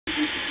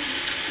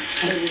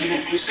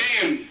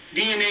Sam,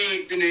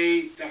 DNA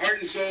Dehne, the heart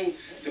and soul,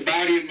 the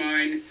body and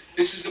mind.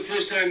 This is the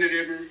first time that I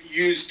ever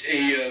used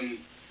a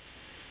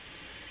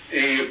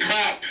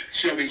prop,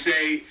 shall we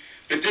say.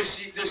 But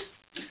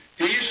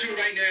the issue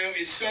right now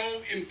is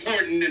so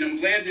important, and I'm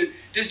glad the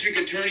district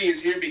attorney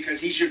is here because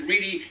he should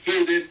really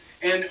hear this,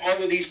 and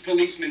all of these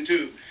policemen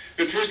too.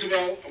 But first of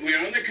all, we're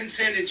on the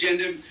consent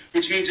agenda,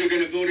 which means we're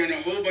going to vote on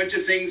a whole bunch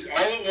of things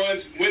all at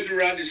once, with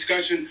or without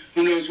discussion,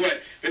 who knows what.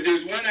 But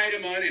there's one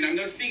item on, and I'm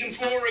not speaking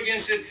for or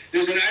against it,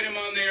 there's an item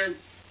on there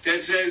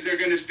that says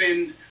they're going to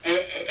spend,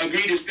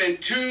 agree to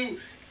spend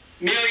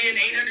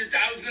 $2,800,000.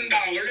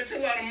 That's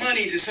a lot of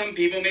money to some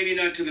people, maybe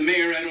not to the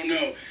mayor, I don't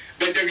know.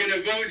 But they're going to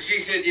vote, she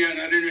said, yeah,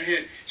 not in her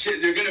head.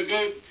 They're going to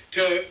vote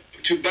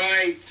to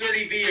buy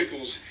 30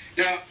 vehicles.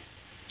 Now,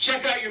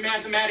 check out your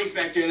mathematics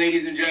back there,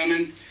 ladies and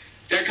gentlemen.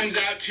 That comes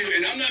out to,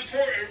 and I'm not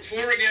for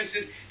or against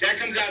it, that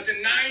comes out to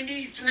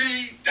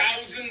 $93,000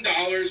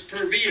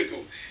 per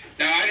vehicle.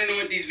 Now, I don't know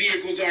what these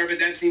vehicles are,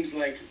 but that seems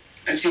like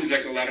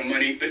a lot of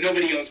money, but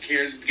nobody else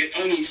cares.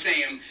 Only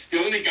Sam, the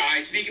only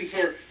guy, speaking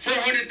for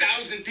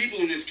 400,000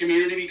 people in this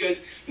community,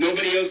 because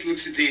nobody else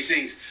looks at these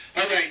things.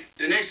 All right,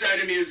 the next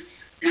item is,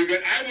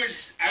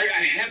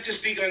 I have to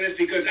speak on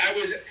this because I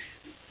was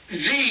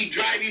the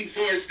driving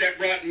force that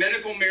brought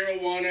medical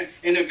marijuana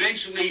and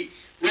eventually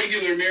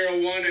regular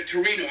marijuana to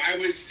Reno. I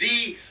was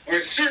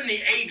certainly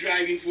a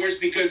driving force,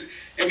 because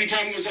every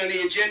time it was on the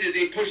agenda,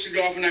 they pushed it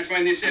off, and I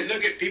finally said,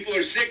 look, if people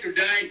are sick or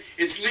dying,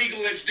 it's legal,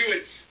 let's do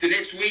it. The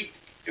next week,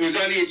 it was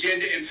on the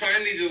agenda, and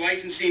finally the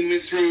licensing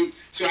went through,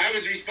 so I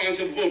was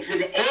responsible for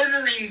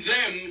ordering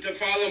them to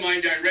follow my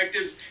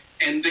directives,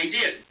 and they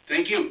did.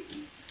 Thank you.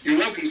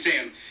 You're welcome,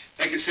 Sam,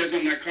 like it says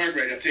on my card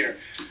right up there.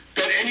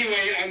 But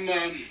anyway, I'm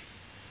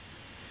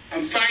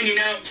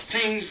finding out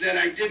things that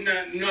I did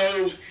not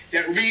know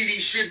that really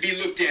should be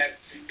looked at.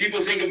 People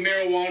think of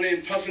marijuana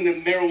and puffing a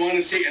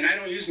marijuana cigarette, and I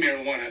don't use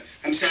marijuana.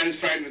 I'm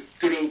satisfied with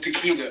good old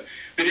tequila.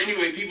 But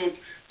anyway, people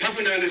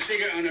puffing on a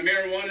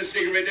marijuana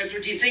cigarette, that's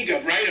what you think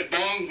of, right? A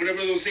bong,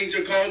 whatever those things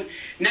are called.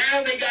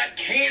 Now they got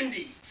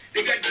candy.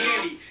 They got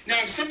candy.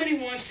 Now, if somebody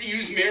wants to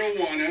use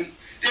marijuana,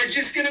 they're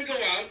just going to go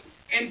out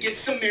and get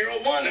some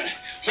marijuana.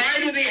 Why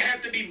do they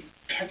have to be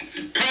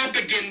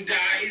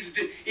propagandized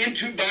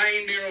into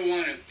buying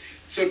marijuana?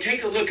 So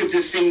take a look at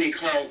this thing they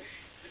call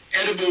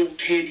edible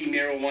candy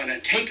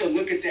marijuana. Take a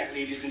look at that,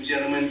 ladies and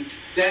gentlemen.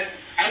 That,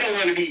 I don't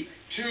want to be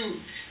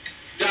too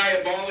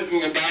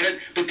diabolical about it,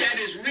 but that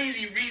is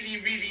really,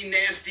 really, really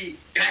nasty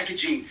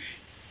packaging.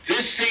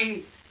 This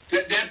thing,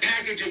 that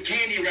package of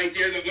candy right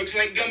there that looks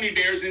like gummy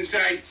bears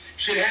inside,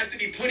 should have to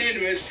be put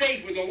into a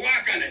safe with a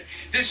lock on it.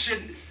 This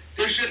should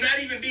not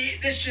even be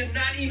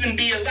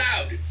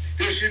allowed.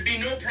 There should be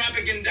no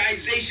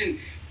propagandization.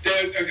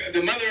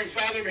 The mother and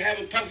father have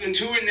a puff and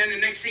tour, and then the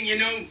next thing you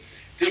know,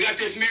 they got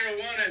this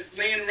marijuana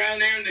laying around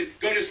there, and they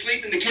go to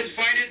sleep, and the kids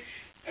find it.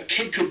 A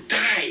kid could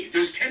die.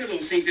 There's 10 of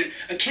those things.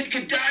 A kid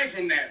could die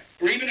from that,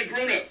 or even a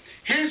grown-up.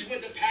 Here's what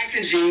the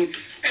packaging,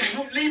 and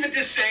we'll leave it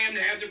to Sam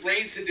to have the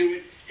brains to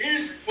do it.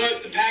 Here's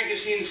what the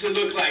packaging should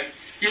look like.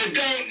 You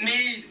don't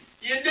need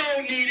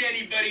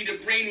anybody to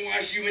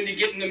brainwash you into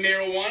getting the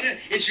marijuana.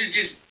 It should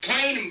just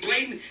plain and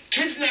blatant.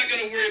 Kid's not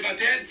going to worry about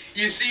that.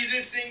 You see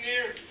this thing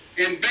there,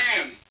 and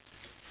bam.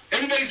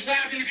 Everybody's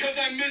laughing because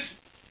I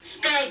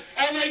misspelled.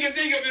 All I can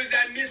think of is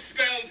I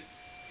misspelled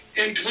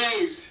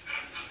enclosed.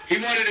 He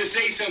wanted to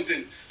say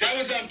something. That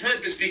was on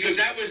purpose, because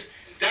that was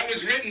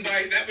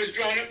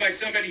drawn up by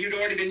somebody who'd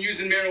already been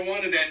using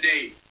marijuana that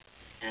day.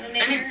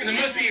 There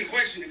must be a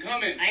question, a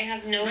comment. I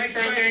have no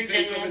further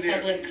general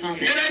public comment.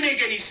 Did I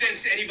make any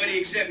sense to anybody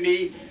except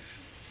me?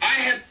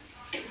 I have...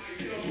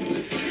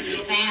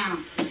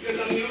 Sam. Because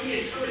I'm the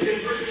only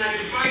intelligent person I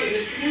can find in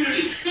this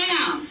community.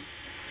 Sam.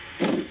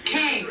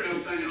 Okay.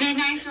 Be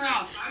nice or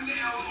else. I'm the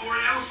L or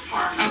else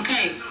part.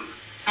 Okay.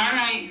 All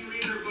right. You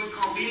read her book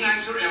called Be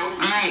Nice or Else. All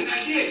right. And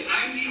I did.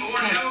 I'm the or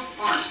else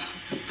part.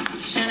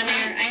 Madam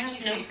Mayor, I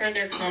have no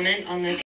further comment on the